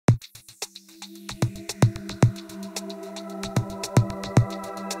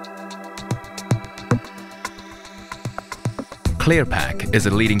Clearpack is a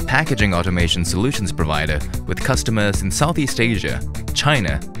leading packaging automation solutions provider with customers in Southeast Asia,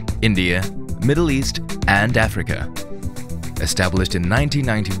 China, India, Middle East, and Africa. Established in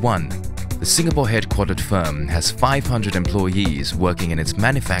 1991, the Singapore-headquartered firm has 500 employees working in its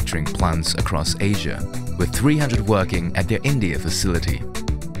manufacturing plants across Asia, with 300 working at their India facility.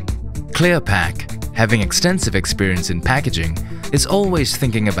 Clearpack, having extensive experience in packaging, is always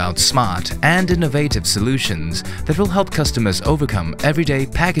thinking about smart and innovative solutions that will help customers overcome everyday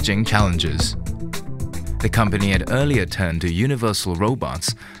packaging challenges. The company had earlier turned to Universal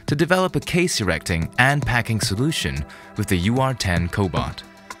Robots to develop a case erecting and packing solution with the UR10 cobot.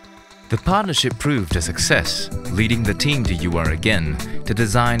 The partnership proved a success, leading the team to UR again to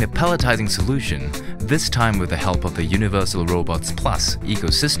design a palletizing solution, this time with the help of the Universal Robots Plus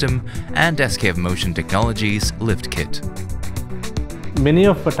ecosystem and SKF Motion Technologies LIFTKIT. Many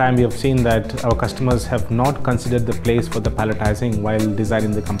of the time we have seen that our customers have not considered the place for the palletizing while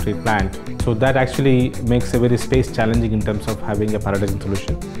designing the complete plant. So that actually makes a very space challenging in terms of having a palletizing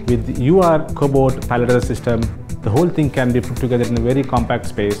solution. With UR cobot palletizer system, the whole thing can be put together in a very compact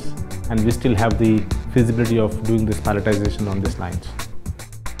space, and we still have the feasibility of doing this palletization on these lines.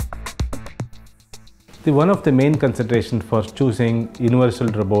 One of the main considerations for choosing Universal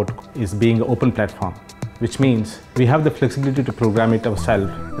Robot is being an open platform, which means we have the flexibility to program it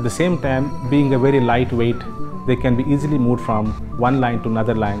ourselves. At the same time, being a very lightweight, they can be easily moved from one line to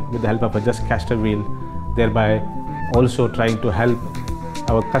another line with the help of a just caster wheel, thereby also trying to help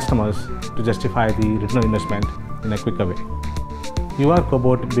our customers to justify the return on investment in a quicker way. UR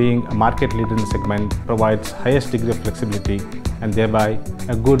Cobot, being a market leader in the segment, provides highest degree of flexibility and thereby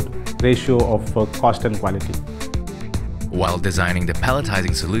a good ratio of cost and quality. While designing the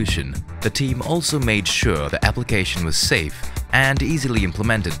palletizing solution, the team also made sure the application was safe and easily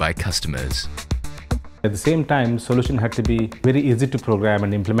implemented by customers. At the same time, the solution had to be very easy to program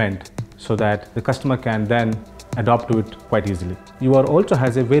and implement so that the customer can then adopt to it quite easily. UR also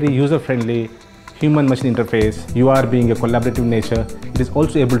has a very user-friendly human-machine interface. UR being a collaborative nature, it is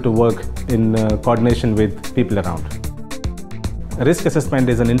also able to work in coordination with people around. Risk assessment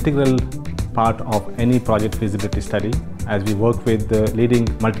is an integral part of any project feasibility study, as we work with the leading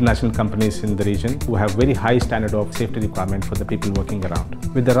multinational companies in the region who have very high standard of safety requirement for the people working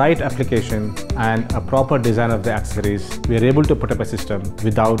around. With the right application and a proper design of the accessories, we are able to put up a system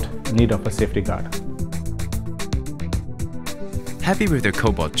without need of a safety guard. Happy with their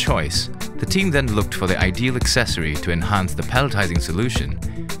cobot choice, the team then looked for the ideal accessory to enhance the palletizing solution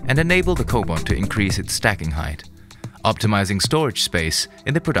and enable the cobot to increase its stacking height, optimizing storage space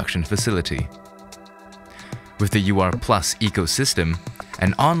in the production facility. With the UR Plus ecosystem,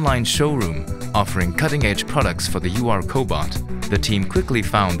 an online showroom offering cutting-edge products for the UR cobot, the team quickly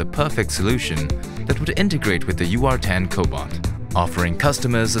found the perfect solution that would integrate with the UR10 cobot, offering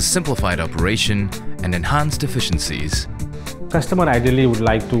customers a simplified operation and enhanced efficiencies. Customer ideally would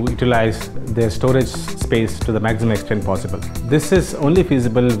like to utilize their storage space to the maximum extent possible. This is only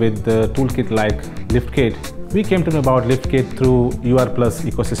feasible with the toolkit like LIFTKIT. We came to know about LIFTKIT through UR Plus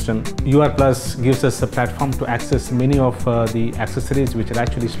ecosystem. UR Plus gives us a platform to access many of the accessories which are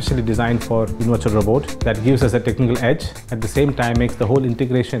actually specially designed for Universal Robot. That gives us a technical edge. At the same time, makes the whole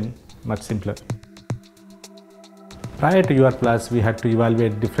integration much simpler. Prior to UR Plus, we had to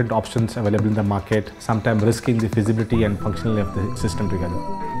evaluate different options available in the market, sometimes risking the feasibility and functionality of the system together.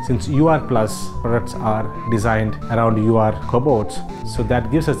 Since UR Plus products are designed around UR cobots, so that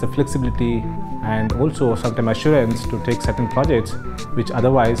gives us the flexibility and also sometimes assurance to take certain projects which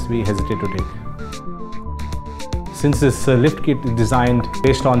otherwise we hesitate to take. Since this LIFTKIT is designed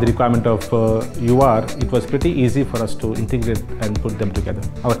based on the requirement of UR, it was pretty easy for us to integrate and put them together.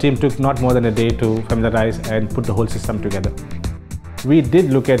 Our team took not more than a day to familiarize and put the whole system together. We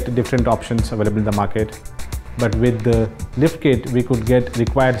did look at different options available in the market, but with the LIFTKIT, we could get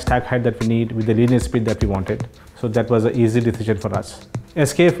required stack height that we need with the linear speed that we wanted. So that was an easy decision for us.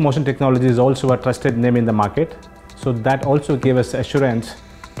 SKF Motion Technologies is also a trusted name in the market, so that also gave us assurance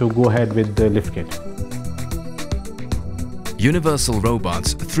to go ahead with the LIFTKIT. Universal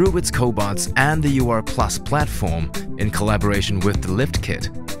Robots, through its cobots and the UR Plus platform, in collaboration with the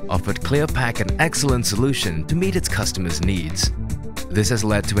LIFTKIT, offered Clearpack an excellent solution to meet its customers' needs. This has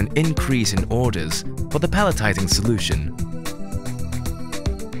led to an increase in orders for the palletizing solution.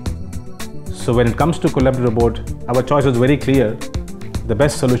 So when it comes to collaborative robot, our choice was very clear. The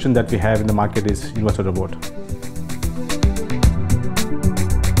best solution that we have in the market is Universal Robot.